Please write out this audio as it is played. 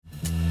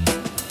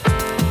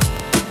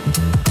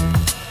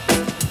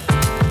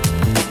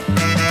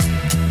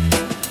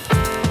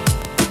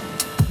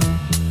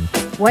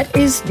What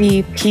is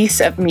the piece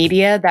of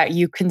media that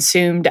you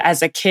consumed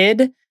as a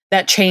kid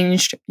that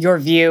changed your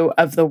view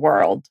of the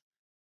world?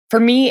 For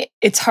me,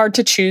 it's hard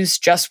to choose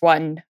just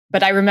one,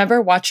 but I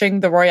remember watching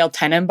the Royal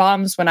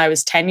Tenenbaums when I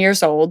was 10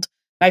 years old.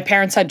 My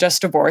parents had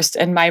just divorced,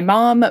 and my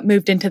mom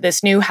moved into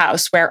this new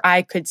house where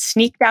I could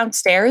sneak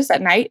downstairs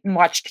at night and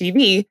watch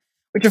TV,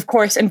 which of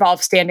course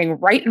involved standing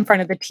right in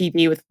front of the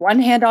TV with one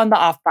hand on the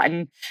off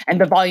button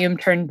and the volume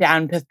turned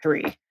down to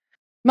 3.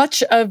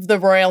 Much of the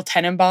Royal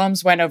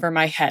Tenenbaums went over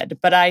my head,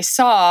 but I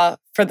saw,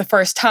 for the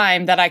first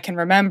time that I can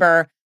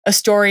remember, a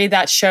story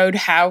that showed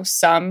how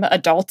some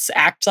adults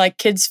act like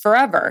kids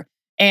forever,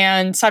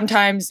 and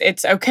sometimes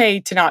it's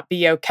okay to not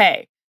be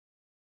okay.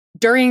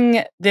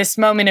 During this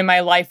moment in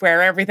my life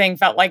where everything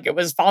felt like it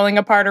was falling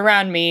apart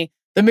around me,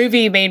 the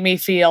movie made me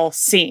feel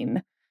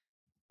seen.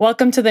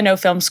 Welcome to the No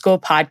Film School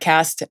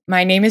podcast.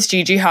 My name is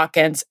Gigi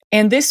Hawkins,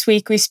 and this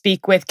week we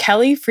speak with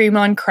Kelly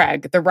Fremon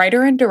Craig, the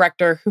writer and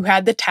director who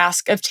had the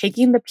task of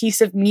taking the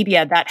piece of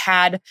media that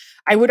had,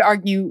 I would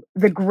argue,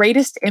 the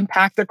greatest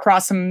impact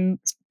across the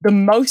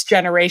most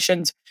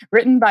generations,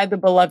 written by the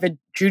beloved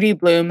Judy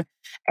Blume,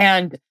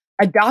 and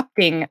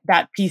adopting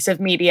that piece of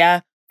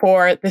media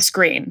for the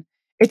screen.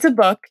 It's a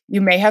book.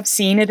 You may have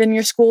seen it in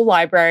your school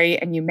library,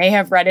 and you may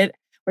have read it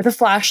with a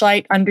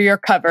flashlight under your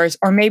covers,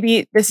 or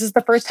maybe this is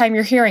the first time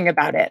you're hearing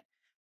about it.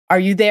 Are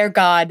You There,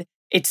 God?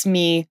 It's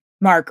Me,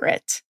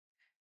 Margaret.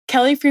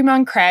 Kelly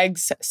Fremon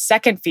Craig's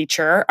second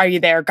feature, Are You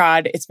There,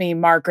 God? It's Me,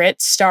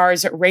 Margaret,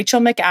 stars Rachel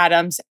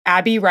McAdams,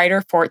 Abby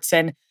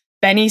Ryder-Fortson,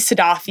 Benny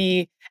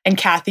Sadafi, and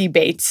Kathy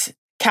Bates.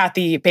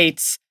 Kathy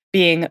Bates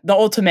being the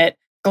ultimate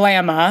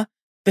glamma,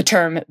 the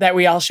term that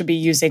we all should be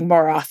using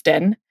more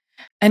often.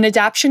 An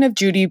adaptation of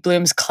Judy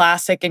Blume's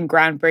classic and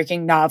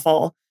groundbreaking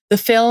novel, the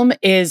film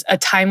is a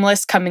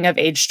timeless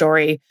coming-of-age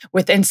story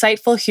with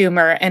insightful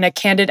humor and a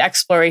candid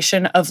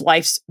exploration of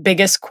life's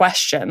biggest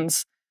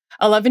questions.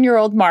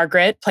 11-year-old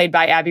Margaret, played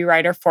by Abby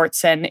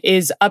Ryder-Fortson,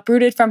 is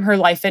uprooted from her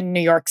life in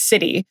New York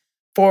City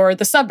for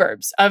the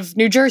suburbs of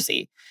New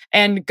Jersey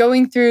and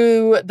going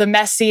through the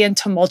messy and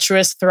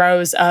tumultuous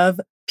throes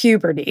of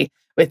puberty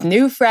with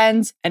new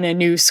friends and a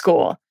new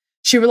school.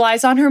 She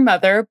relies on her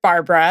mother,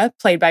 Barbara,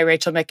 played by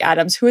Rachel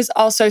McAdams, who is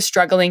also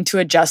struggling to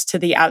adjust to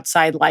the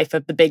outside life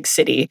of the big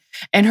city,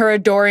 and her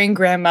adoring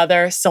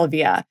grandmother,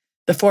 Sylvia,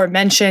 the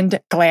aforementioned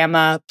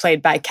glamma,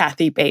 played by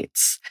Kathy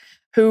Bates,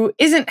 who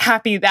isn't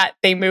happy that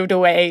they moved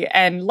away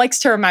and likes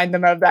to remind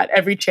them of that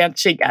every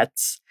chance she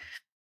gets.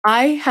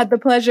 I had the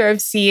pleasure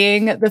of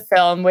seeing the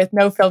film with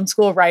No Film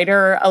School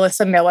writer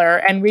Alyssa Miller,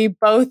 and we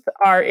both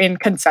are in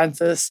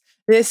consensus.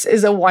 This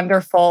is a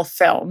wonderful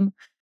film.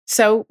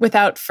 So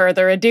without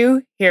further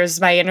ado, here's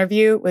my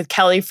interview with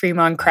Kelly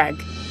Fremon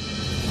Craig.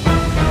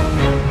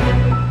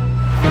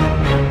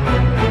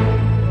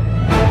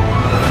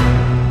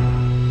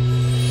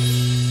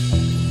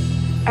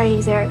 Are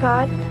you there,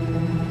 God?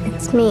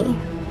 It's me,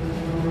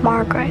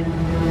 Margaret.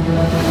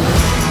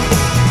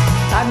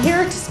 I'm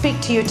here to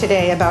speak to you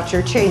today about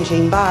your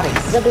changing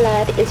bodies. The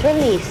blood is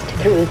released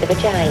through the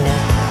vagina.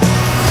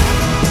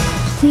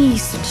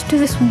 Please, just do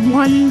this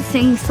one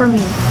thing for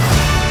me.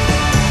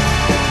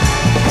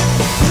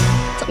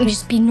 Let me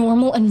just be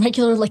normal and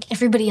regular like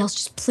everybody else.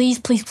 Just please,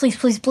 please, please,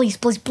 please, please,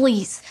 please,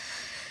 please.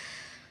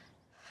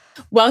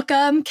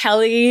 Welcome,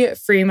 Kelly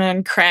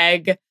Fremon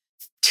Craig,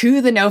 to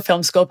the No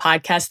Film School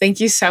podcast. Thank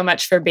you so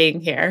much for being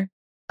here.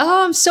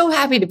 Oh, I'm so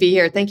happy to be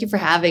here. Thank you for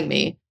having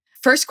me.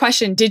 First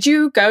question, did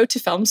you go to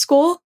film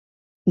school?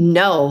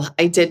 No,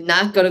 I did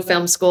not go to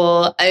film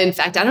school. In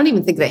fact, I don't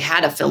even think they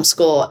had a film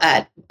school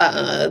at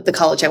the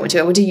college I went to.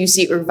 I went to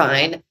UC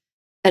Irvine,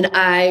 and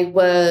I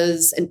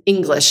was an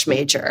English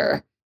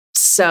major.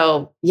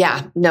 So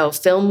yeah, no,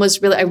 film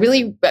was I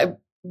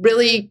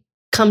really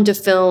come to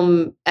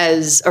film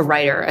as a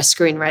writer, a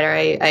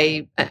screenwriter.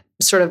 I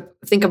sort of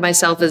think of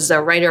myself as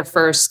a writer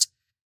first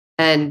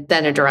and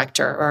then a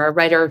director, or a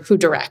writer who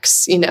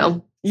directs, you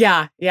know?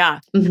 Yeah.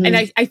 Mm-hmm.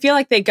 And I feel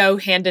like they go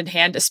hand in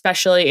hand,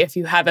 especially if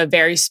you have a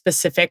very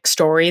specific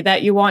story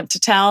that you want to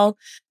tell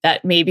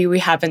that maybe we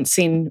haven't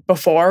seen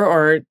before,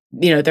 or,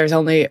 there's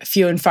only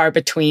few and far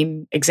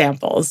between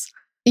examples.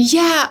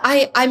 Yeah,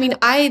 I mean,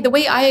 the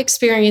way I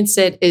experience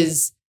it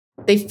is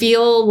they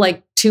feel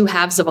like two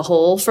halves of a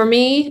whole for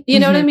me. You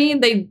know what I mean?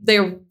 They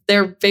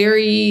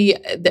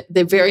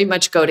very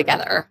much go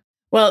together.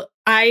 Well,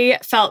 I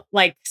felt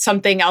like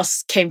something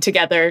else came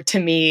together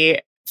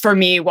for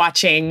me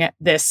watching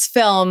this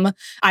film.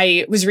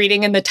 I was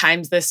reading in the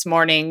Times this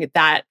morning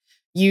that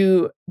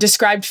you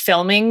described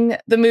filming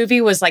the movie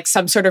was like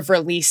some sort of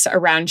release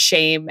around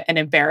shame and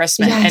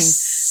embarrassment.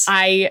 Yes. And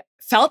I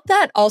felt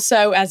that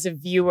also as a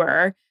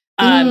viewer.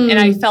 And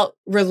I felt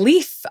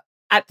relief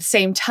at the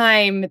same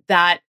time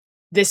that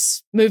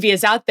this movie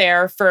is out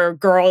there for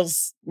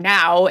girls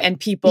now and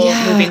people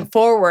moving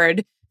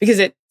forward, because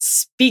it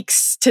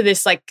speaks to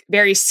this like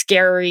very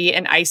scary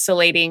and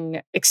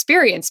isolating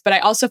experience. But I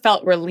also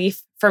felt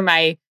relief for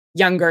my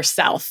younger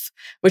self,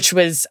 which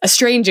was a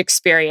strange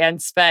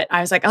experience. But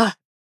I was like,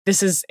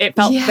 it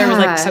felt there was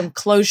like some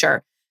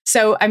closure.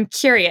 So I'm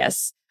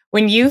curious,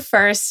 When you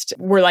first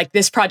were like,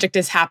 this project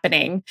is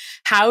happening,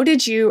 how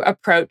did you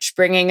approach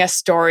bringing a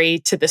story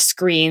to the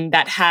screen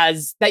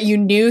that you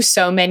knew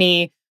so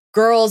many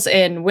girls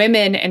and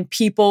women and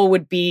people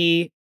would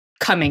be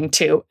coming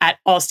to at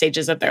all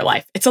stages of their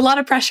life? It's a lot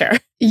of pressure.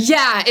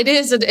 Yeah, it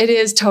is. It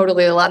is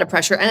totally a lot of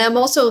pressure. And I'm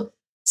also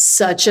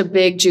such a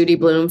big Judy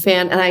Blume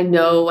fan, and I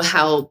know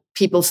how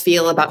people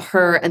feel about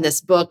her and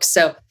this book.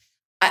 So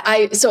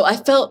I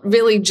felt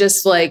really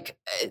just like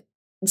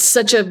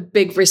such a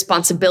big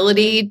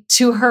responsibility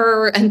to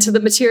her and to the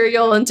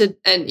material and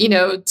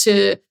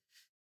to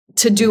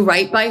do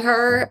right by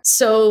her.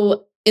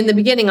 So in the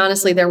beginning,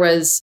 honestly,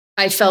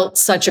 I felt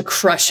such a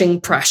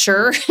crushing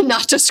pressure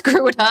not to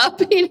screw it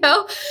up,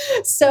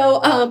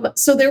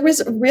 So there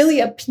was really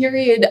a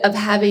period of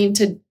having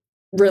to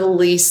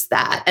release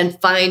that and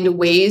find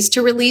ways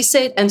to release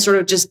it and sort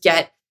of just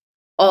get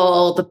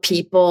all the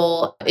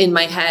people in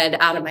my head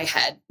out of my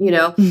head,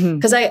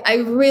 because I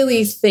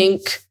really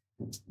think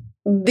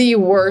the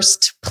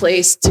worst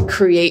place to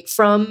create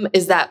from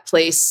is that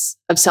place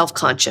of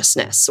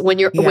self-consciousness when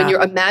you're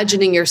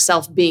imagining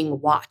yourself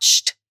being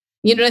watched.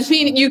 You know what I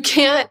mean? You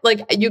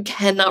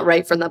cannot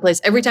write from that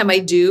place. Every time I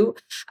do,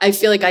 I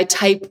feel like I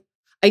type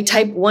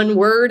one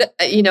word,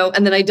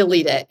 and then I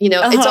delete it.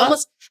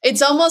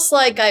 It's almost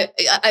like I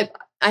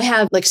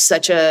have like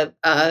such a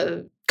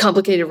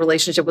complicated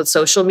relationship with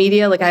social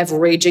media. Like I have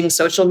raging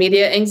social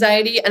media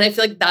anxiety. And I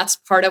feel like that's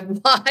part of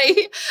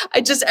why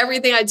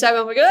everything I type,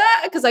 I'm like,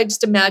 because I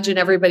just imagine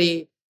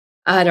everybody,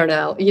 I don't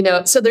know,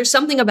 so there's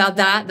something about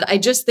that I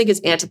just think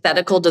is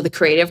antithetical to the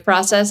creative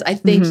process. I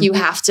think you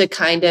have to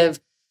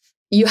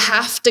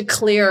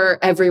clear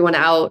everyone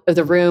out of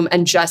the room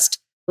and just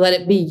let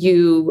it be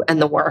you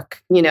and the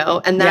work,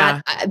 and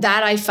that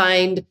I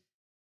find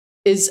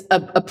is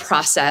a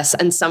process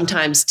and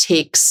sometimes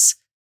takes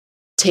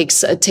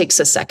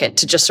a second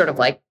to just sort of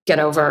like get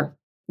over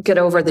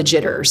the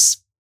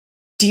jitters.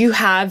 Do you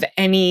have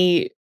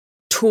any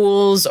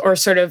tools or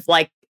sort of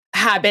like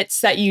habits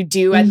that you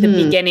do at the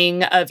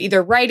beginning of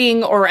either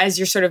writing or as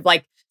you're sort of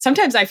like,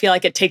 sometimes I feel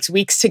like it takes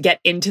weeks to get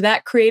into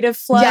that creative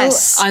flow,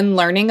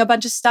 unlearning a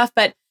bunch of stuff,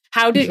 but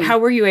how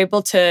were you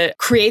able to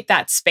create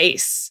that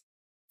space?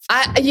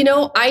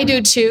 I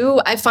do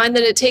too. I find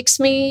that it takes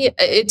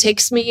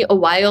me a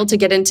while to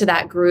get into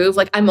that groove.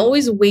 Like I'm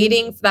always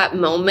waiting for that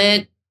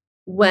moment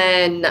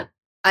when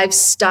I've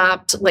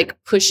stopped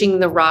like pushing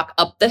the rock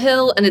up the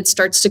hill and it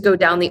starts to go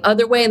down the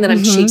other way and then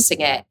I'm chasing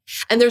it.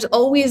 And there's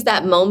always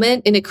that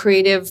moment in a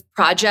creative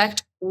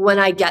project when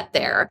I get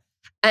there.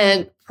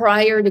 And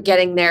prior to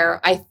getting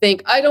there, I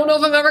think, I don't know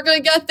if I'm ever going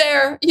to get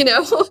there,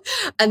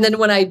 And then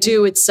when I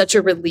do, it's such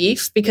a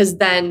relief because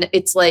then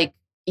it's like,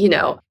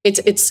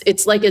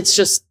 it's like, it's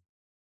just,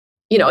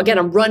 again,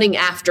 I'm running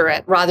after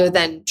it rather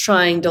than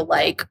trying to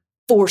like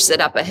force it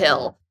up a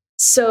hill.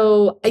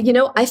 So,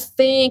 I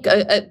think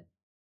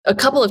a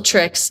couple of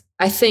tricks.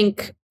 I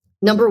think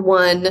number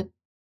one,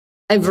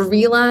 I've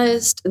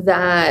realized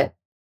that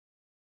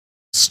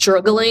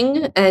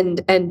struggling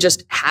and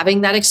just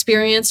having that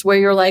experience where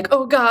you're like,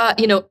 oh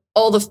God,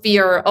 all the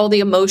fear, all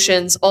the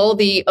emotions,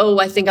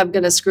 I think I'm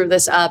going to screw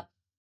this up.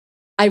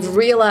 I've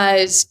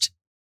realized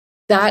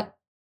that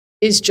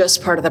is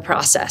just part of the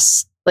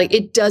process. Like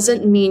it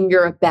doesn't mean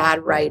you're a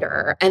bad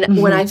writer.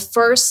 And when I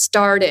first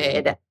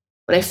started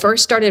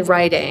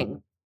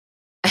writing,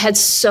 I had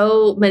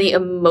so many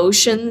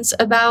emotions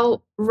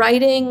about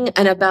writing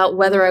and about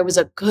whether I was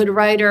a good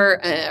writer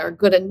or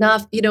good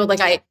enough.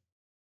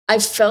 I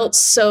felt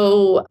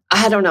so,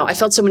 I don't know, I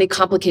felt so many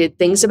complicated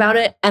things about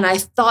it. And I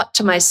thought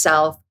to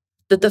myself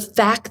that the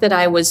fact that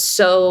I was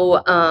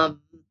so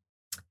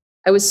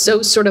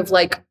sort of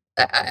like,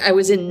 I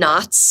was in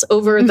knots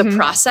over the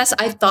process.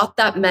 I thought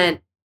that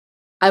meant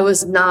I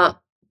was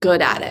not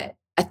good at it.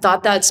 I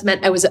thought that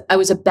meant I was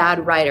a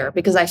bad writer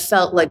because I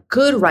felt like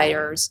good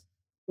writers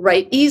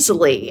write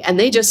easily and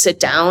they just sit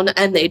down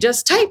and they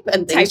just type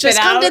and things just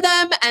come to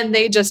them and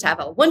they just have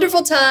a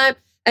wonderful time.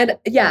 And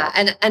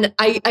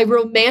I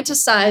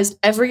romanticized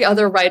every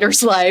other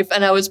writer's life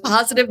and I was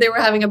positive they were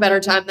having a better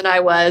time than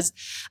I was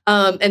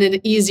and an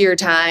easier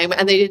time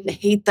and they didn't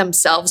hate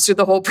themselves through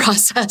the whole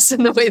process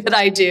in the way that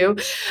I do.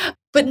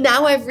 But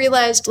now I've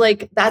realized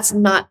like, that's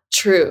not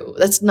true.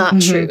 That's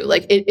not true.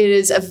 Like it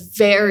is a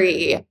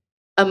very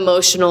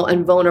emotional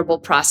and vulnerable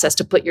process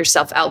to put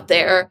yourself out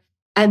there.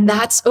 And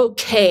that's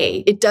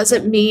okay. It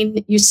doesn't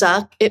mean you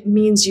suck. It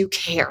means you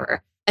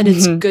care. And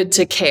it's good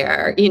to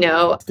care,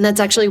 And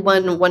that's actually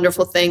one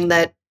wonderful thing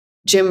that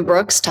Jim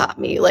Brooks taught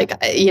me. Like,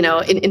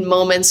 in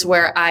moments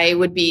where I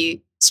would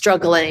be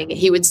struggling,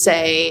 he would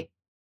say,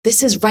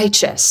 this is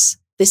righteous.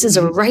 This is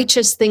a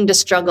righteous thing to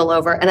struggle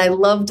over. And I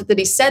loved that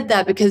he said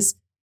that because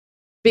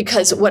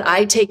what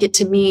I take it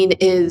to mean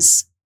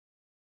is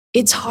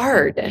it's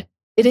hard.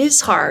 It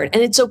is hard.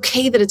 And it's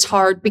okay that it's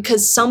hard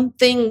because some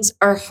things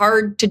are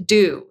hard to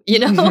do,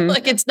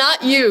 like it's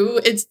not you,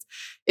 it's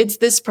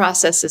this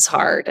process is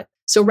hard.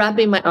 So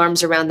wrapping my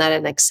arms around that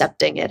and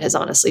accepting it has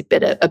honestly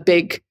been a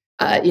big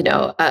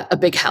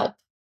help.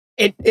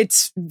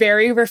 it's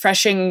very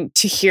refreshing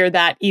to hear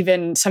that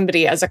even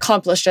somebody as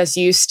accomplished as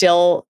you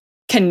still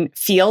can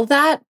feel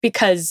that,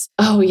 because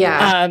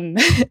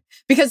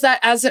because that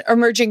as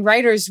emerging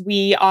writers,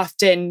 we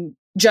often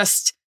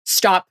just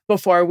stop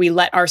before we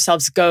let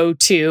ourselves go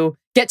to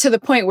get to the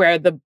point where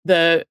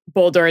the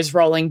boulder is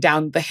rolling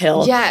down the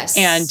hill. Yes.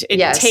 And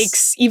it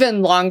takes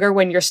even longer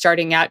when you're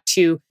starting out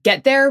to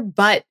get there,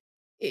 but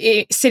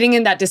sitting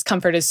in that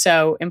discomfort is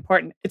so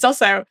important. It's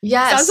also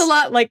sounds a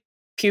lot like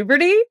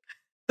puberty,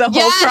 the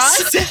whole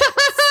process.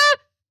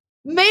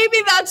 Maybe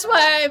that's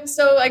why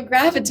I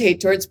gravitate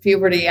towards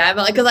puberty. I'm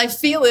like, because I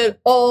feel it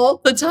all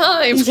the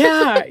time.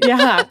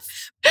 Yeah.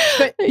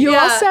 But you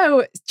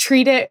also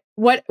treat it.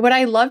 What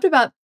I loved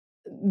about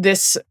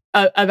this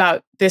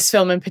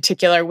film in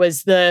particular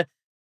was the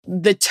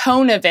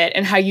tone of it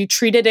and how you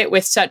treated it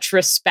with such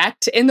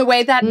respect, in the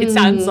way that it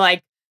sounds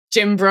like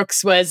Jim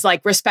Brooks was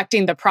like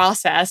respecting the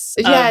process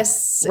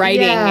of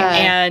writing.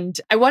 And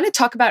I want to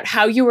talk about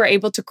how you were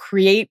able to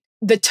create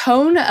the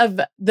tone of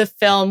the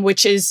film,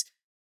 which is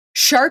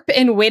sharp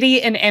and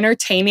witty and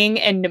entertaining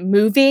and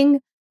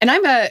moving. And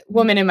I'm a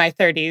woman in my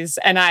 30s,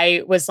 and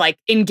I was like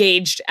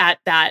engaged at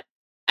that.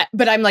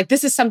 But I'm like,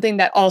 this is something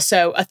that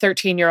also a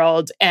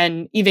 13-year-old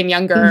and even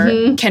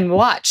younger can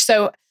watch.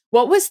 So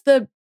what was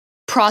the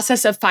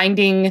process of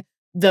finding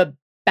the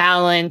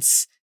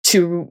balance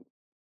to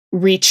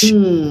reach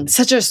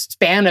such a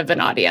span of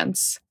an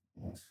audience?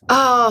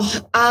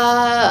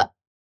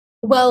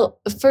 Well,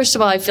 first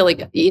of all, I feel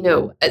like,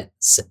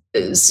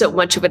 so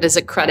much of it is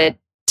a credit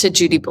to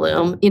Judy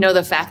Blume.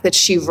 The fact that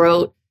she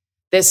wrote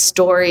this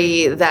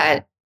story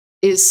that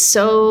is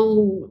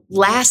so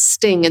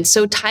lasting and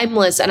so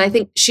timeless. And I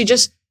think she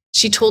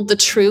told the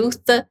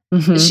truth.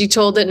 She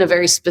told it in a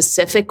very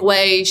specific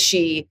way.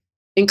 She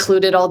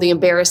included all the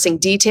embarrassing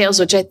details,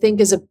 which I think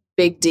is a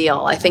big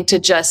deal. I think to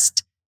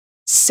just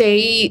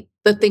say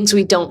the things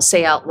we don't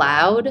say out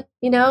loud,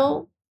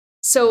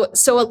 So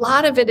a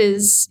lot of it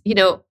is,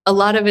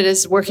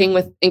 working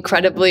with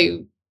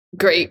incredibly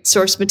great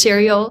source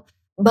material.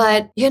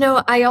 But,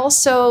 I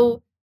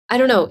also, I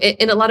don't know,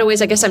 in a lot of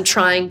ways, I guess I'm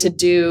trying to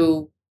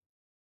do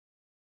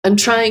that. I'm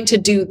trying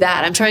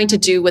to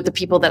do what the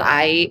people that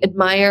I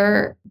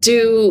admire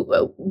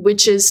do,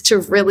 which is to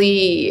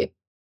really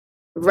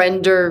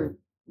render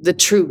the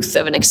truth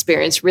of an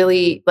experience,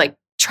 really like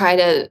try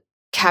to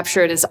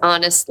capture it as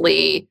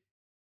honestly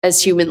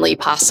as humanly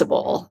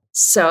possible.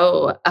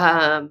 So,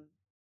 those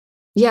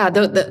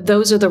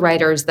are the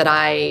writers that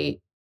I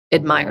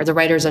admire, the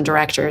writers and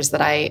directors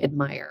that I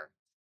admire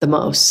the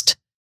most.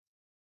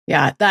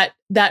 Yeah,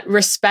 that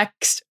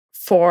respect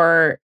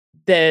for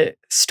the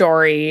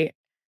story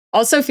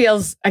also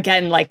feels,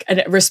 again, like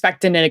a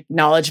respect and an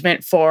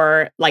acknowledgement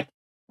for like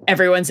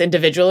everyone's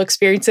individual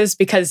experiences,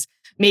 because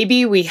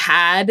maybe we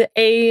had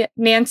a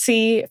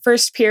Nancy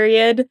first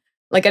period,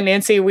 like a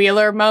Nancy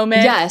Wheeler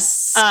moment.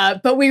 Yes.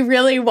 But we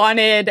really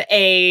wanted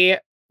a,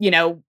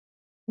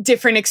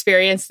 different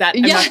experience that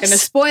I'm not going to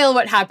spoil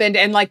what happened.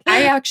 And like,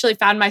 I actually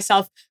found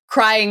myself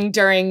crying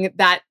during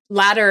that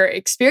latter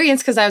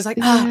experience, because I was like,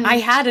 I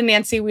had a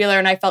Nancy Wheeler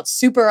and I felt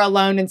super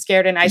alone and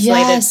scared and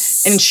isolated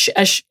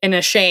and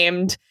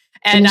ashamed.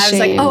 And I was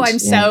like, I'm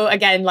so,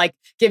 again, like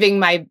giving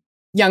my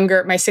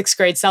sixth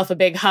grade self a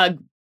big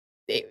hug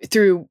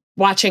through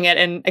watching it.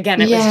 And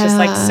again, it was just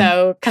like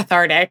so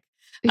cathartic.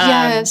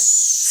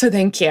 So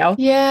thank you.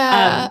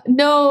 Yeah.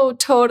 No,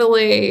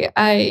 totally.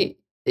 I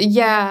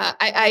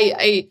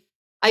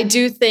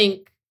do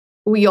think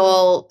we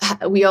all,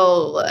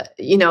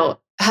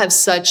 have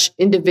such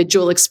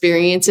individual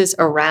experiences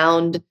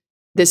around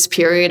this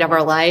period of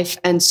our life,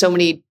 and so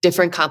many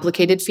different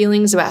complicated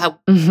feelings about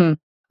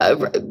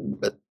how,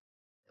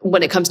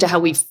 when it comes to how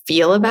we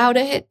feel about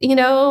it,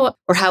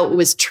 or how it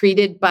was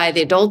treated by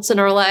the adults in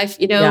our life,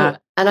 and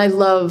I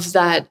love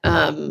that.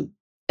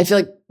 I feel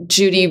like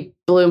Judy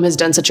Blume has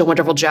done such a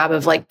wonderful job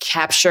of like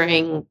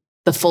capturing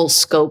the full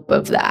scope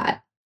of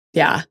that.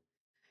 Yeah.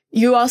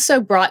 You also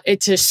brought it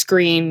to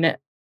screen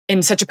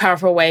in such a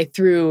powerful way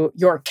through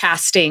your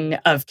casting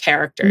of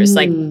characters.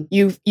 Like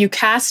you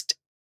cast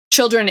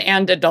children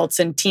and adults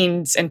and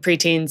teens and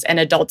preteens and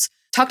adults.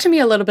 Talk to me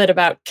a little bit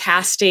about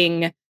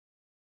casting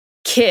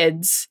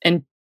kids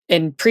and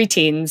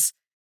preteens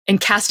and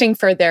casting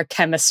for their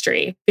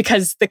chemistry,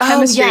 because the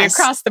chemistry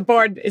across the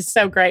board is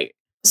so great.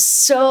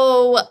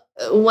 So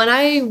when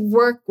I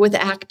work with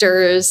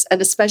actors,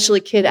 and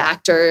especially kid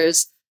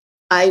actors,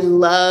 I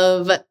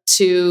love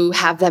to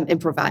have them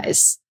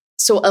improvise.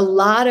 So a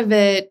lot of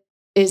it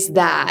is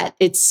that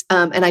it's,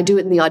 and I do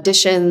it in the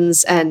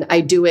auditions and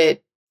I do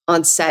it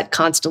on set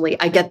constantly.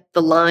 I get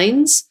the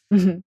lines,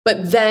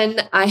 but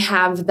then I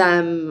have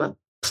them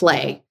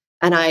play.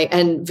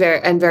 And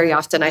very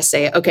often I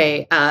say,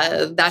 okay,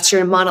 that's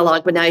your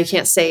monologue, but now you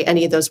can't say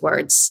any of those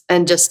words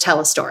and just tell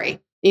a story,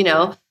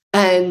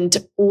 And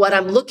what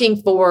I'm looking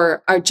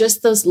for are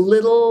just those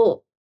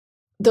little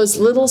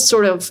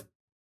sort of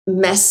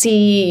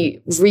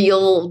messy,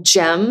 real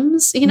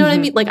gems. You know what I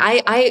mean? Like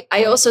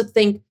I also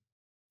think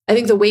I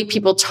think the way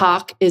people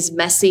talk is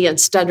messy and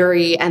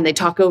stuttery, and they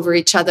talk over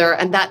each other.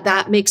 And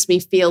that makes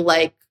me feel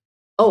like,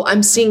 oh,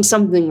 I'm seeing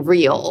something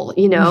real,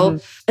 you know?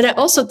 And I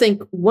also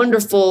think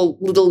wonderful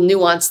little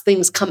nuanced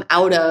things come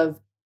out of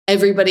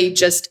everybody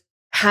just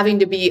having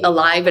to be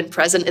alive and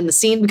present in the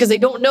scene because they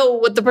don't know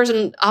what the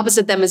person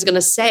opposite them is going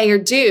to say or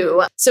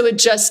do. So it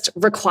just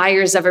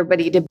requires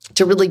everybody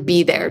to really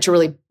be there, to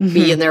really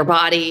be in their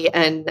body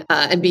and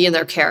be in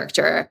their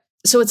character.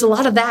 So it's a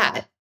lot of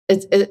that.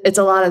 It's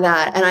a lot of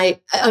that. And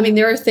I mean,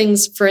 there are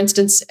things, for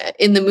instance,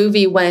 in the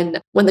movie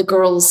when the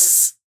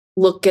girls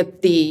look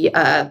at the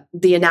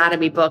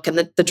anatomy book and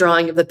the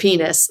drawing of the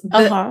penis,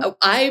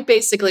 I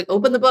basically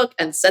opened the book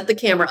and set the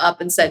camera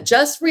up and said,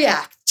 just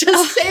react,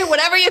 just say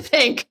whatever you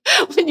think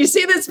when you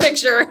see this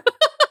picture.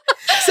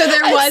 So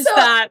there was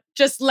that,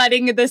 just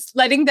letting them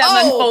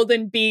unfold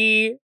and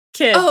be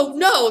kids. Oh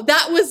no,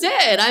 that was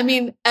it. I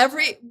mean,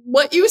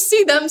 what you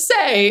see them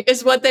say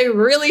is what they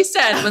really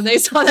said when they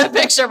saw that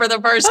picture for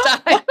the first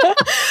time.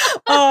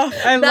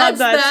 I love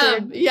that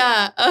scene.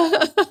 Yeah.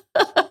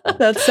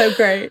 That's so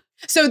great.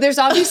 So there's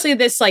obviously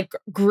this like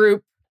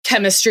group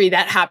chemistry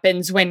that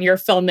happens when you're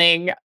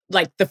filming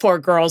like the 4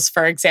 girls,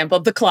 for example,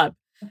 the club.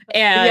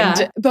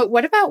 But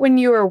what about when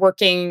you were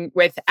working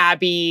with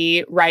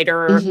Abby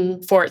Ryder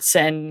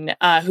Fortson,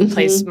 who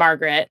plays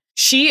Margaret?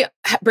 She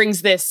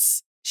brings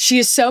this, she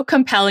is so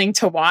compelling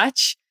to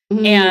watch.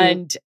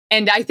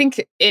 And I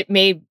think it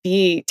may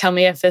be, tell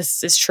me if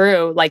this is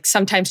true, like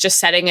sometimes just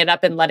setting it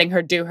up and letting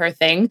her do her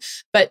thing.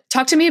 But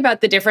talk to me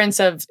about the difference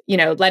of, you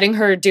know, letting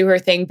her do her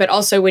thing, but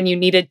also when you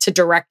needed to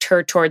direct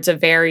her towards a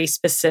very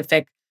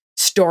specific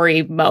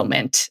story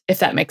moment, if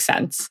that makes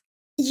sense.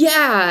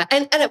 Yeah.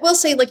 And I will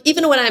say, like,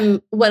 even when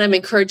I'm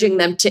encouraging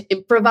them to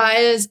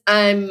improvise,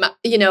 I'm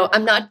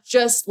not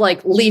just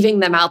like leaving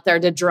them out there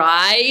to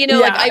dry, you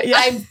know,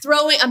 I'm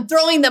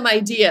throwing them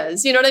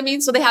ideas, you know what I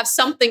mean? So they have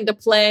something to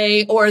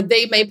play, or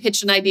they may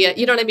pitch an idea,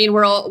 you know what I mean?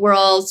 We're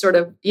all sort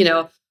of, you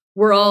know,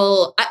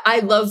 I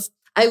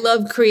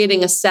love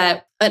creating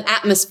an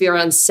atmosphere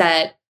on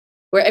set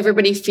where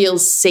everybody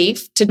feels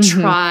safe to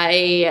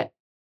try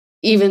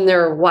even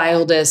their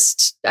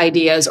wildest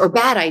ideas or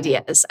bad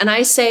ideas. And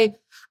I say,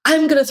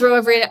 I'm going to throw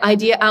every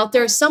idea out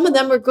there. Some of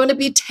them are going to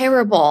be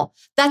terrible.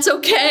 That's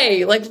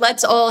okay. Like,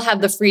 let's all have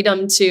the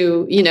freedom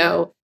to, you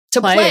know, to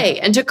play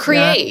and to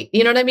create. Yeah.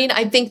 You know what I mean?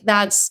 I think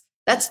that's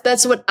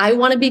what I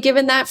want to be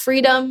given, that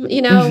freedom,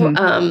 you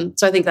know?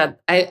 So I think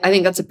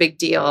that's a big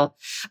deal.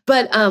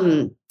 But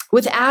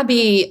with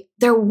Abby,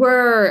 there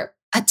were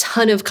a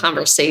ton of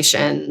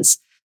conversations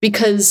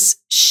because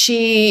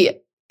she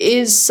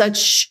is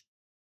such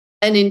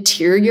an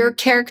interior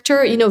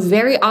character. You know,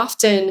 very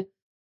often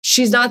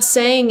she's not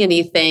saying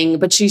anything,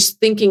 but she's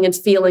thinking and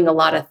feeling a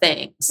lot of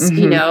things,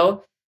 you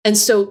know? And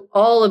so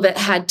all of it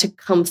had to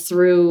come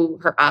through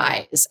her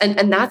eyes.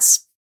 And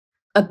that's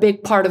a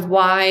big part of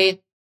why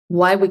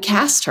we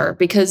cast her,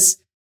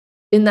 because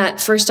in that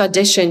first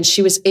audition,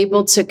 she was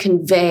able to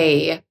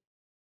convey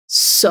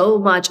so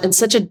much and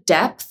such a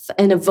depth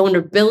and a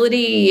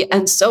vulnerability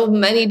and so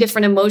many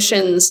different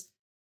emotions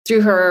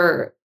through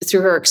her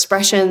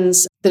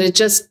expressions that it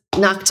just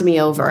knocked me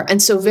over.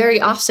 And so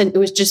very often it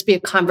would just be a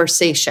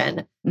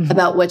conversation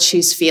about what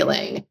she's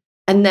feeling.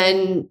 And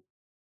then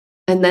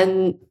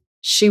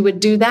she would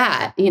do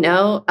that, you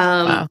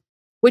know,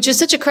 which is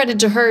such a credit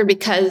to her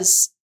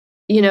because,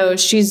 you know,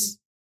 she's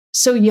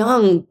so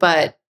young,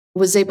 but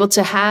was able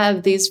to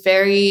have these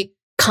very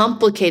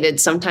complicated,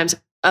 sometimes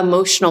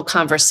emotional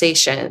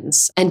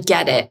conversations and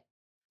get it.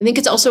 I think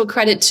it's also a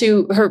credit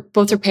to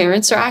both her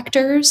parents are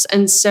actors.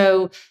 And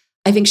so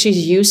I think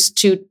she's used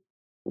to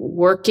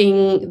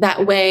working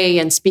that way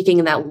and speaking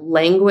in that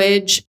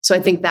language. So I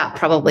think that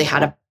probably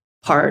had a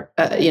part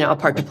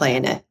to play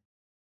in it.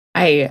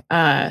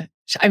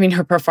 I mean,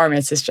 her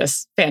performance is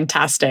just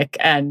fantastic,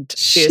 and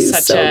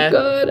she's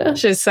good.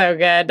 She's so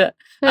good.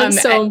 I'm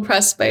so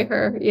impressed by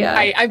her. Yeah,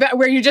 I bet.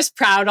 Were you just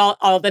proud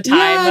all the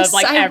time of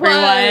like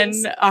everyone?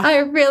 I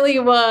really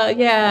was.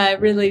 Yeah, I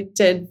really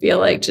did feel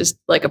like just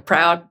like a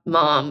proud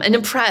mom and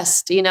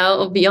impressed. You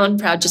know,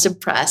 beyond proud, just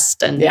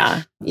impressed. And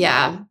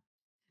yeah.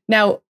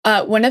 Now,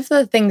 one of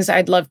the things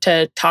I'd love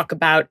to talk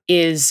about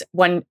is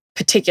one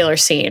particular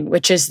scene,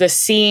 which is the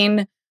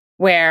scene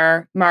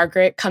where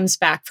Margaret comes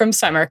back from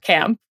summer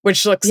camp,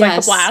 which looks like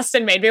a blast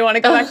and made me want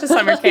to go back to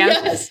summer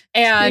camp.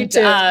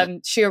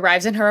 And she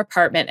arrives in her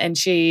apartment and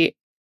she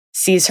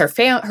sees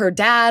her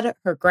dad,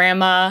 her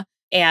grandma,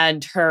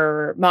 and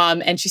her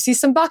mom, and she sees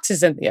some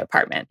boxes in the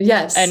apartment.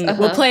 Yes. And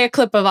we'll play a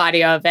clip of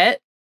audio of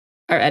it.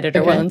 Our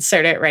editor will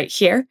insert it right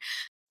here.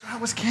 How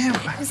was camp?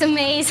 It was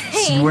amazing.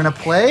 So you were in a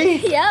play?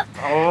 Yep.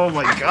 Oh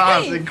my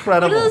God, it's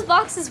incredible. What are those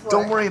boxes for?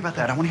 Don't worry about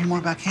that. I want to hear more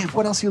about camp.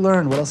 What else you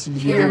learned? What else did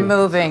you do? You're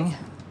moving.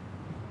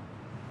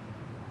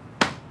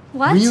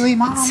 What? Really,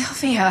 Mom?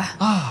 Sylvia.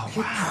 Oh,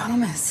 You wow.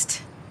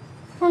 promised.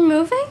 We're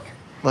moving?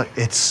 Look,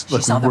 She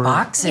saw the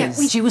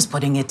boxes. She was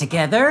putting it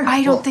together.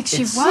 I don't think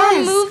she was.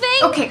 We're moving?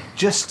 Okay,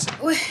 Just,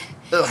 look,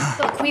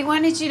 we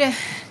wanted you to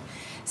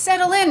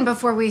settle in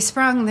before we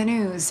sprung the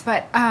news,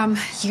 but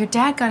your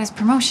dad got his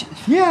promotion.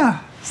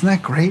 yeah. Isn't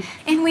that great?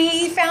 And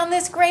we found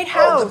this great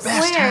house. Oh, the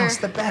best Where? house,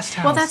 the best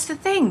house. Well, that's the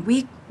thing.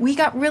 We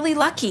got really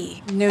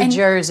lucky. New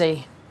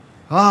Jersey.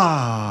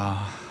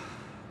 Ah.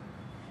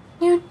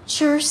 New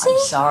Jersey?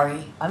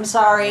 I'm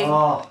sorry.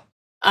 Oh.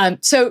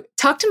 So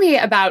talk to me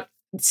about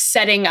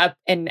setting up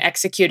and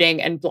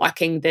executing and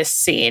blocking this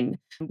scene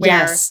where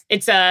Yes.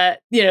 it's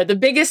the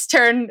biggest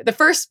turn, the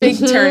first big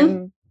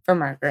turn for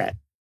Margaret.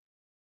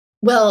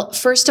 Well,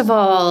 first of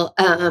all,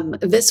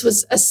 this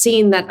was a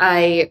scene that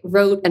I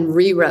wrote and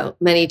rewrote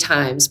many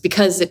times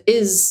because it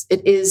is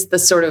the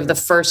sort of the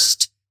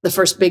first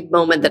big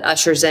moment that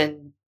ushers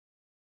in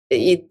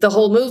the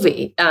whole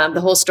movie,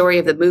 the whole story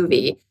of the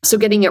movie. So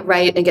getting it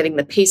right and getting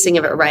the pacing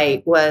of it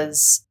right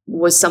was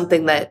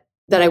something that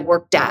I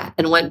worked at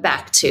and went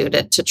back to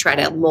try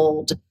to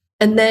mold.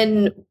 And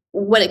then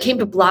when it came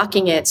to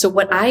blocking it, so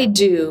what I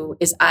do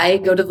is I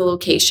go to the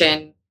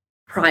location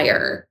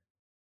prior,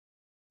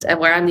 and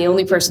where I'm the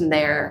only person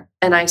there,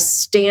 and I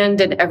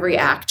stand in every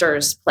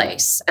actor's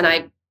place, and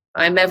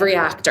I'm every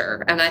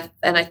actor, and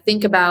I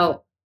think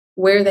about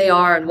where they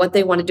are and what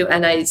they want to do,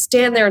 and I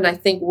stand there and I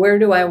think, where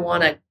do I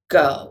want to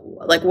go?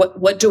 Like,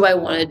 what do I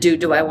want to do?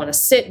 Do I want to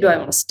sit? Do I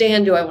want to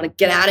stand? Do I want to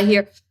get out of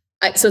here?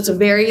 So it's a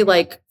very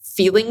like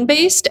feeling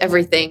based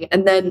everything,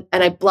 and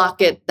I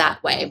block it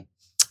that way,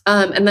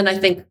 and then I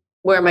think,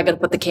 where am I going to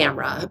put the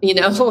camera?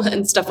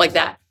 And stuff like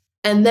that.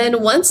 And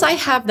then once I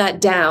have that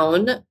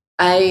down,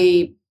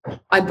 I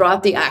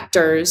brought the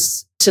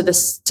actors to the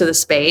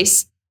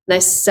space, and I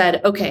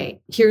said,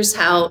 okay, here's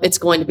how it's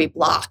going to be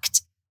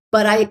blocked.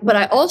 But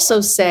I also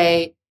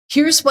say,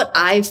 here's what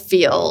I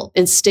feel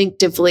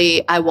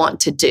instinctively I want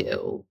to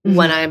do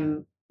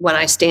when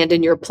I stand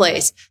in your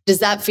place. Does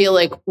that feel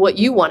like what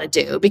you want to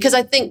do? Because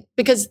I think,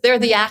 because they're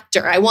the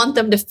actor, I want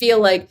them to feel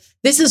like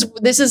this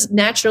is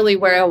naturally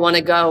where I want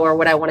to go or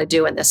what I want to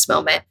do in this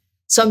moment.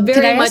 So I'm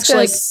very much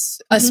like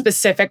a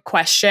specific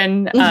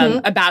question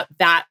about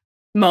that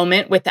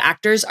moment with the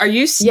actors. Are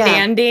you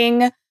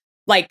standing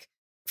like,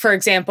 for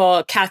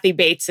example, Kathy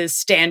Bates is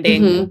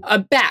standing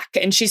back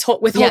and she's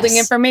withholding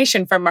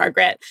information from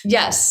Margaret.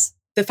 Yes.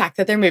 The fact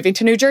that they're moving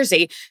to New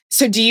Jersey.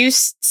 So do you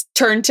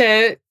turn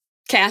to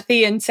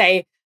Kathy and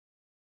say,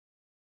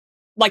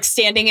 like,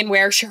 standing in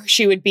where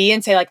she would be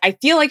and say, like, I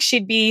feel like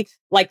she'd be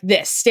like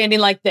this, standing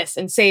like this,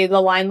 and say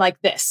the line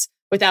like this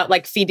without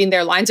like feeding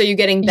their lines? Are you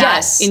getting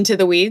that into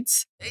the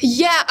weeds?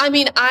 Yeah. I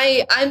mean,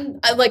 I'm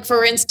like,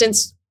 for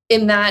instance,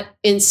 in that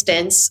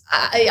instance,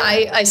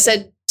 I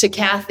said to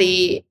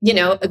Kathy,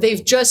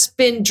 they've just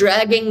been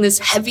dragging this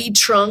heavy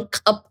trunk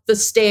up the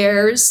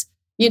stairs,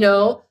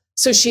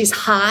 so she's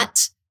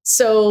hot.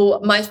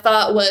 So my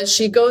thought was,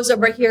 she goes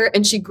over here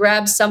and she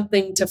grabs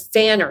something to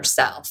fan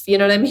herself. You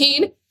know what I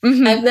mean?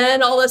 Mm-hmm. And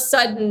then all of a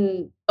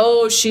sudden,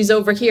 she's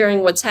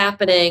overhearing what's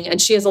happening, and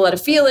she has a lot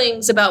of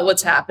feelings about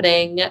what's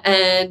happening,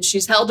 and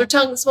she's held her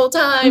tongue this whole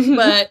time,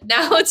 but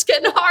now it's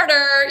getting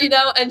harder,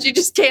 and she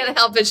just can't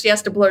help it. She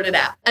has to blurt it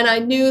out. And I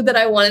knew that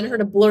I wanted her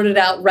to blurt it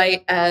out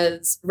right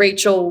as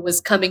Rachel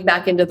was coming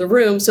back into the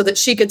room, so that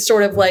she could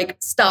sort of like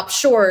stop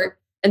short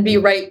and be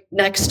right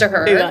next to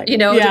her, to be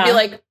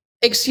like,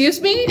 excuse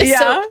me? Yeah.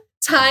 So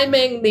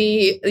timing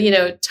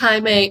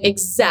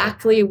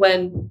exactly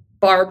when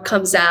Barb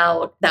comes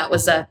out,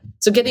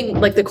 so getting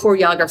like the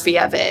choreography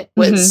of it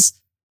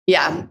was,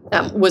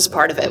 was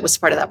part of it, was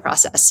part of that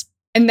process.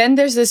 And then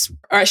there's this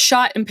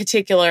shot in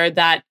particular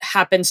that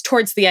happens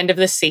towards the end of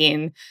the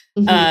scene.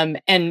 And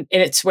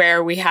it's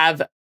where we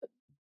have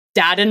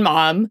Dad and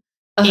Mom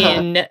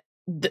in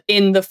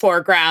the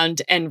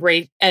foreground and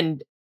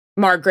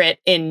Margaret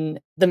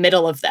in the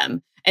middle of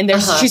them. And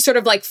she's sort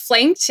of like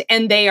flanked,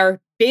 and they are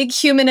big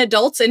human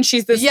adults, and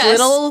she's this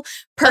little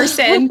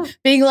person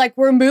being like,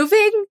 we're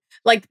moving.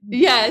 Like,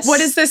 what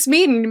does this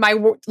mean? My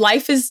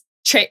life is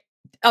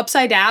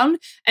upside down.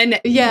 And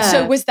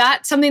so was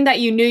that something that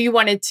you knew you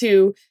wanted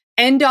to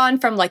end on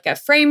from like a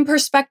frame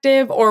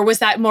perspective, or was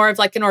that more of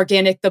like an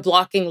organic, the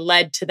blocking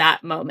led to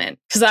that moment?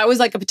 Because that was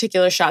like a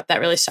particular shot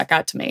that really stuck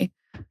out to me.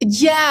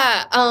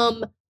 Yeah.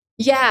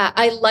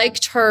 I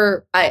liked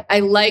her. I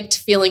liked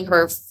feeling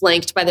her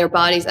flanked by their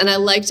bodies. And I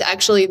liked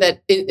actually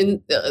that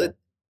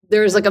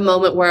there's like a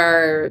moment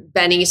where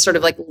Benny sort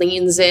of like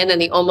leans in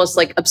and he almost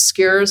like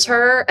obscures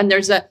her. And I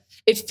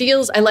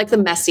like the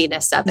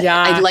messiness of it.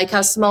 Yeah. I like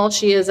how small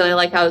she is, and I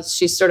like how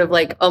she sort of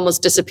like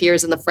almost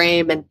disappears in the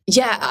frame. And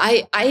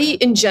I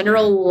in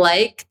general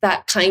like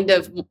that kind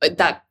of,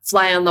 that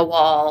fly on the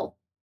wall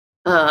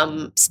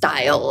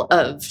style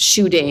of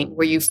shooting,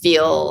 where you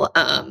feel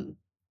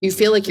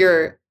like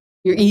you're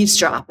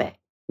eavesdropping,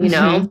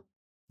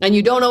 and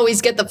you don't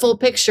always get the full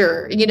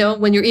picture.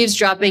 When you're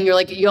eavesdropping, you're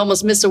like, you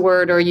almost miss a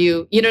word, or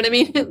you know what I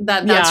mean?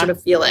 that sort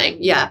of feeling.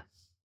 Yeah.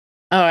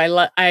 Oh, I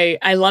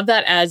love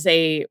that as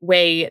a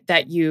way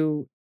that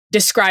you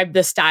describe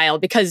the style,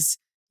 because,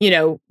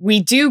 we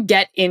do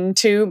get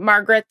into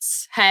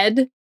Margaret's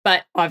head,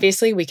 but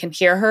obviously we can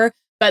hear her.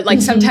 But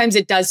like sometimes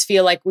it does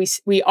feel like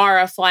we are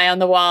a fly on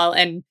the wall,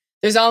 and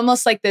there's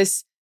almost like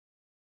this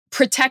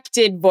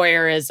protected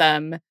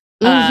voyeurism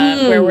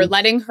where we're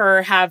letting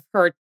her have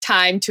her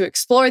time to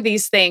explore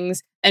these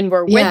things and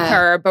we're with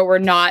her, but we're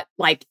not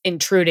like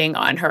intruding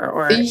on her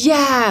or.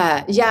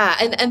 Yeah.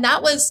 And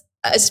that was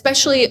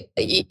especially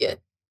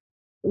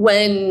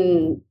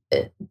when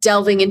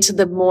delving into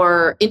the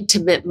more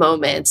intimate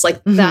moments,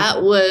 like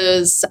that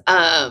was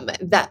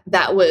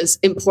that was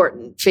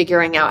important,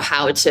 figuring out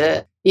how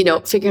to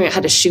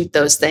shoot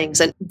those things.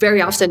 And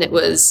very often it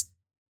was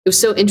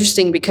so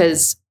interesting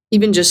because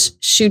even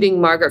just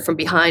shooting Margaret from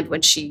behind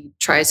when she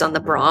tries on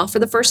the bra for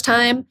the first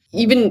time,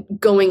 even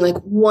going like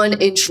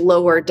 1 inch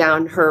lower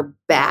down her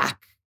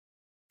back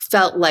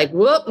felt like,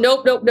 whoop,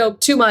 nope,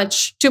 too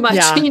much,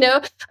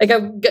 like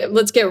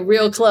let's get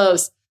real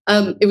close.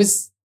 It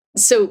was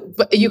so,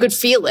 but you could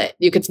feel it.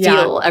 You could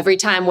feel every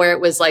time where it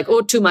was like,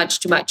 oh, too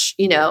much,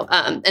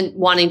 and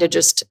wanting to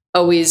just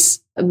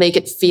always make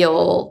it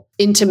feel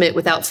intimate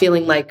without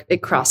feeling like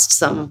it crossed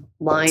some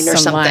line or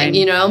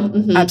something,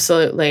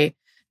 Absolutely.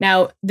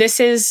 Now,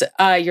 this is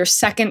your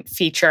second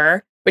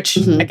feature, which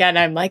again,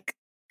 I'm like,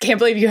 can't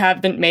believe you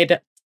haven't made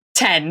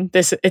 10.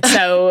 It's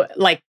so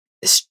like,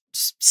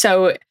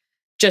 so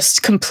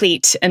just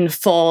complete and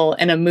full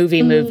in a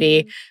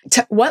movie.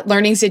 What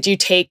learnings did you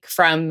take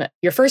from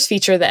your first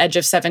feature, The Edge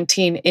of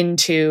 17,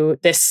 into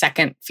this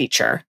second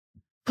feature?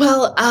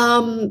 Well,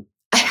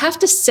 I have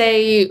to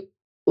say,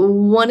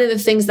 one of the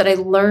things that I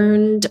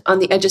learned on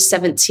The Edge of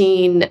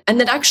 17, and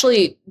that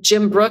actually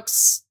Jim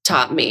Brooks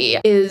taught me,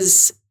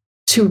 is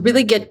to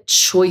really get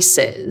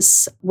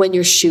choices when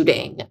you're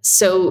shooting.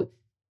 So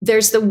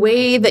there's the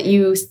way that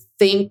you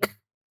think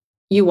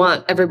you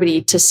want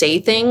everybody to say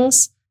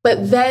things,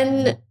 but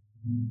then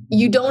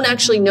you don't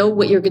actually know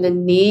what you're going to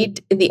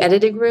need in the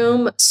editing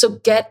room. So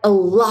get a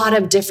lot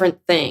of different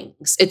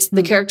things. It's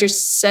the character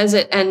says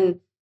it and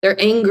they're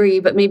angry,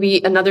 but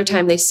maybe another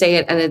time they say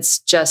it and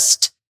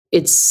it's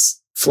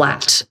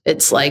flat.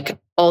 It's like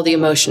all the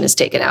emotion is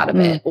taken out of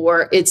it,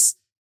 or it's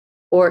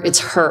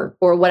hurt,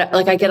 or what.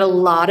 Like I get a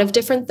lot of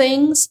different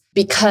things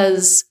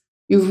because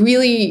you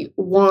really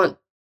want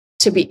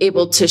to be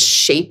able to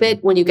shape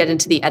it when you get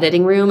into the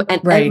editing room.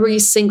 And every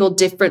single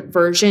different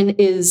version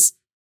is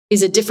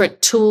a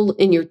different tool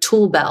in your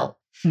tool belt.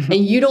 And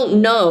you don't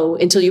know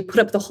until you put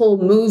up the whole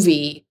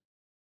movie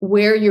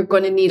where you're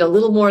going to need a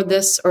little more of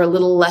this or a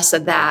little less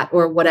of that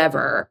or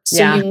whatever.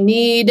 So what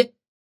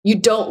you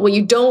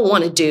don't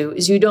want to do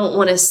is you don't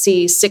want to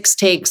see 6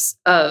 takes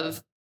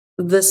of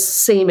the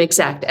same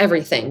exact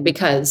everything,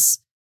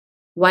 because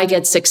why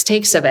get 6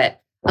 takes of it?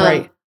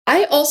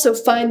 I also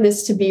find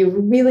this to be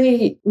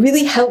really,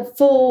 really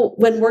helpful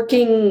when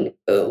working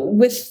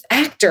with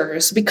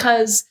actors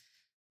because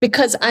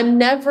it's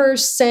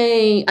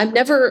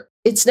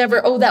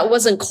never, oh, that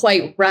wasn't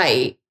quite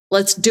right,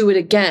 let's do it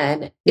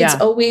again. It's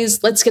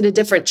always, let's get a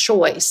different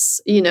choice.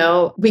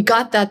 We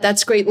got that.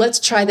 That's great. Let's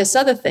try this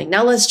other thing.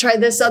 Now let's try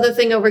this other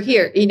thing over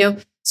here,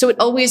 So it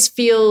always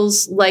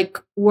feels like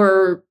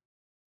we're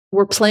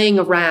playing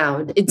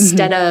around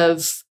instead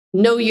of,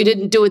 no, you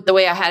didn't do it the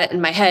way I had it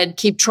in my head.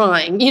 Keep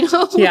trying,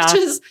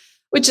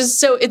 which is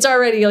so, it's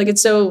already like,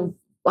 it's so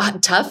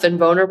tough and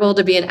vulnerable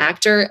to be an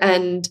actor.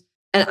 And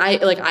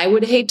I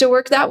would hate to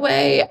work that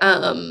way.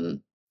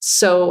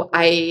 So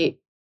I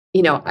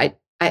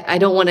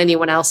don't want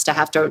anyone else to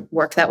have to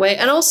work that way.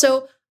 And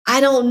also, I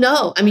don't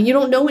know. I mean, you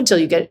don't know until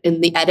you get in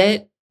the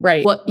edit,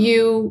 what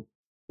you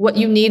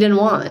need and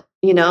want,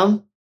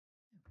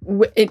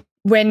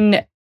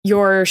 When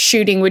you're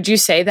shooting, would you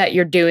say that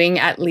you're doing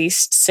at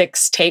least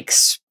 6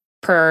 takes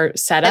per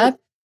setup?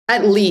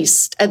 At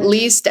least,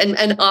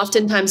 and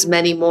oftentimes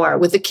many more.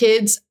 With the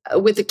kids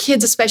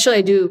especially,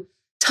 I do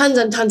tons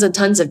and tons and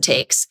tons of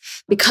takes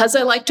because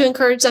I like to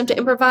encourage them to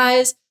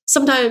improvise.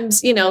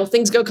 Sometimes,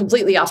 things go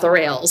completely off the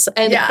rails.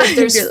 And but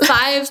there's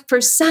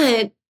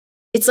 5%,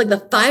 it's like the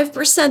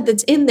 5%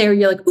 that's in there.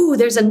 You're like, ooh,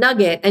 there's a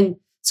nugget. And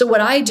so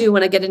what I do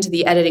when I get into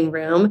the editing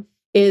room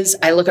is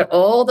I look at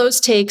all those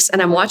takes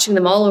and I'm watching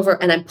them all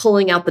over and I'm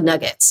pulling out the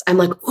nuggets. I'm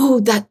like, ooh,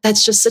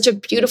 that's just such a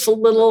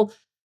beautiful little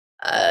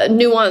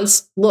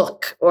nuanced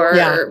look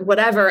or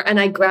whatever. And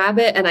I grab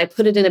it and I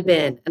put it in a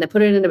bin and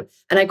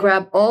and I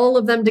grab all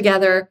of them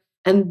together.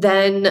 And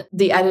then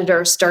the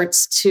editor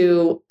starts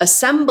to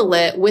assemble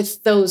it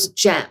with those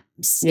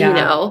gems,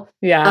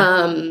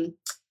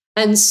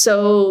 and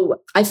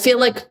so I feel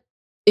like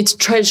it's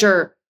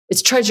treasure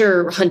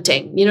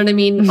hunting, you know what I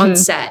mean? On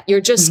set,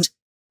 you're just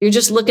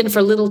looking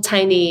for little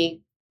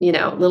tiny,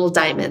 little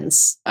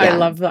diamonds. I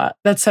love that.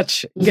 That's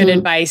such good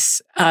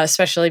advice,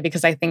 especially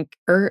because I think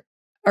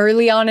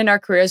early on in our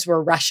careers,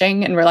 we're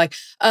rushing and we're like,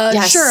 sure,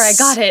 I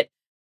got it.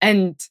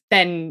 And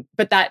then,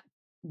 but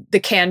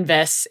the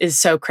canvas is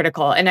so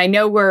critical. And I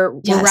know we're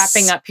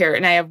wrapping up here.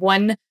 And I have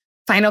one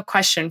final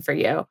question for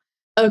you.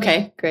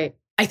 Okay, great.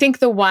 I think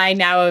the why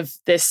now of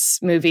this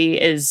movie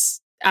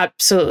is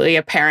absolutely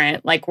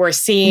apparent. Like we're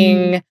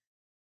seeing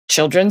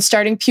children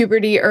starting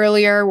puberty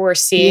earlier. We're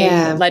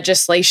seeing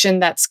legislation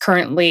that's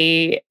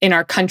currently in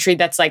our country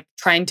that's like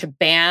trying to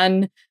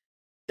ban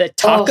the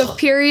talk of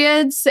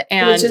periods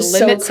and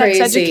limit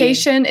sex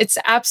education. It's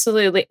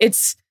absolutely,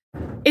 it's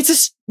a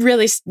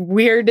really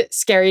weird,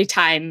 scary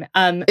time.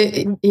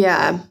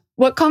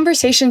 What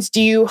conversations do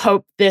you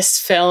hope this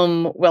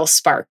film will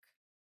spark?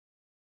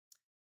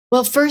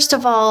 Well, first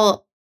of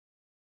all,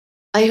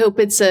 I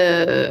hope it's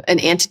an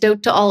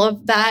antidote to all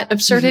of that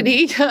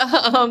absurdity.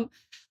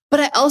 But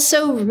I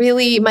also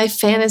really, my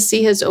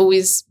fantasy has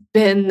always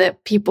been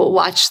that people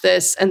watch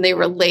this and they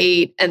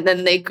relate, and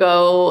then they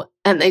go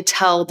and they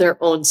tell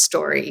their own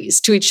stories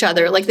to each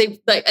other.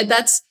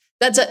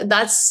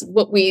 That's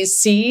what we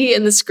see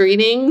in the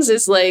screenings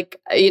is like,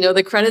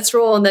 the credits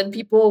roll, and then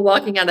people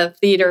walking out of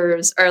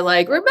theaters are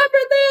like, remember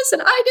this?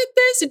 And I did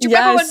this. Did you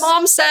remember what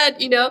mom said?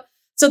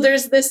 So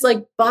there's this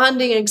like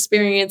bonding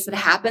experience that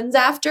happens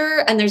after.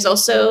 And there's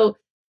also,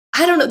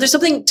 I don't know, there's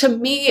something to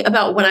me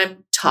about when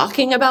I'm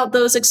talking about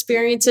those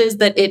experiences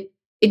that it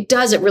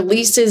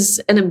releases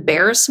an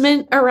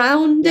embarrassment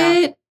around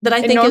it that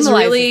I think is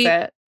really,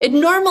 it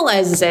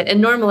normalizes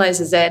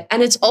it.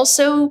 And it's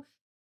also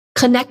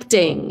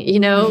connecting,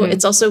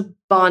 it's also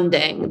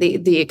bonding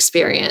the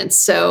experience.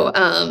 So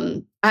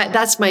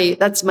that's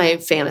my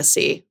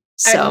fantasy.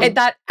 So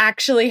that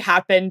actually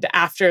happened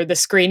after the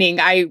screening.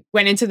 I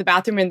went into the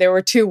bathroom and there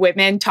were two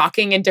women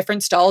talking in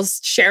different stalls,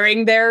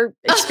 sharing their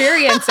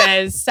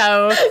experiences.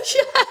 So yes.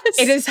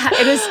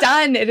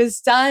 It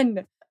is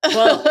done.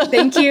 Well,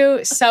 thank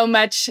you so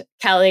much,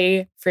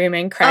 Kelly,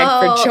 Fremon, Craig,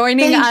 for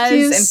joining us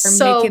and for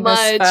making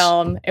this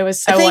film. It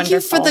was so wonderful. Thank you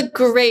for the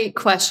great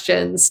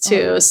questions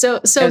too. So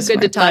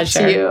good to talk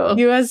to you.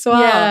 You as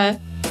well. Yeah.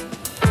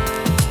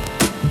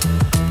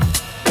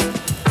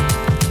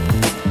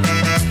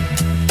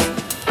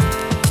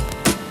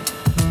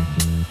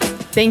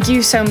 Thank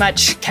you so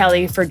much,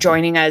 Kelly, for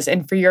joining us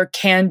and for your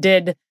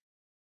candid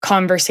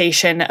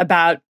conversation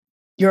about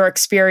your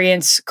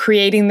experience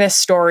creating this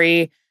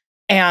story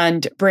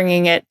and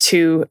bringing it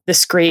to the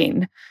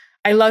screen.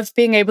 I love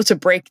being able to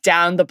break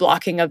down the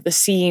blocking of the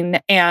scene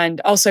and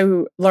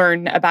also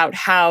learn about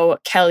how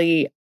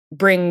Kelly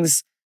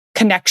brings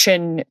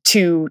connection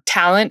to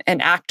talent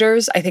and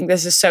actors. I think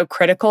this is so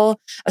critical,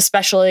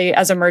 especially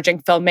as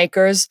emerging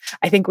filmmakers.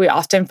 I think we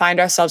often find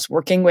ourselves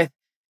working with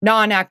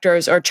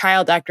non-actors or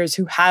child actors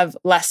who have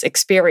less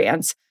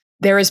experience.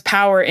 There is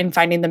power in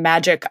finding the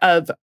magic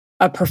of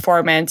a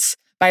performance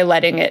by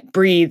letting it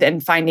breathe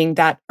and finding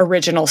that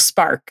original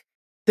spark.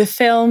 The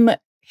film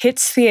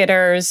hits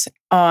theaters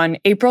on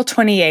April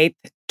 28th,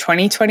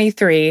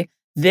 2023,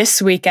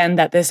 this weekend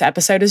that this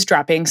episode is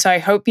dropping. So I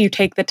hope you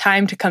take the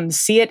time to come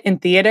see it in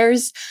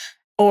theaters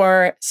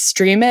or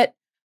stream it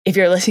if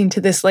you're listening to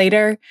this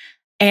later.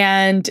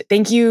 And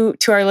thank you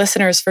to our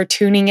listeners for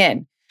tuning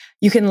in.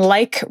 You can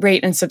like,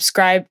 rate, and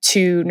subscribe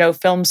to No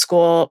Film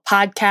School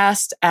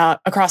podcast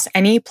across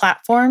any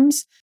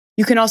platforms.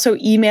 You can also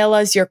email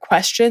us your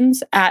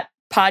questions at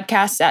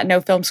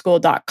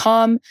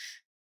podcasts@nofilmschool.com.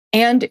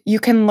 And you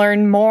can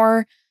learn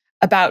more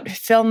about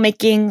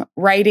filmmaking,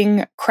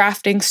 writing,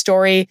 crafting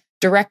story,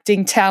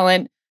 directing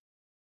talent,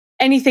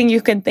 anything you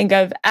can think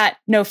of at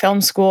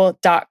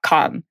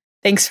nofilmschool.com.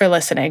 Thanks for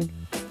listening.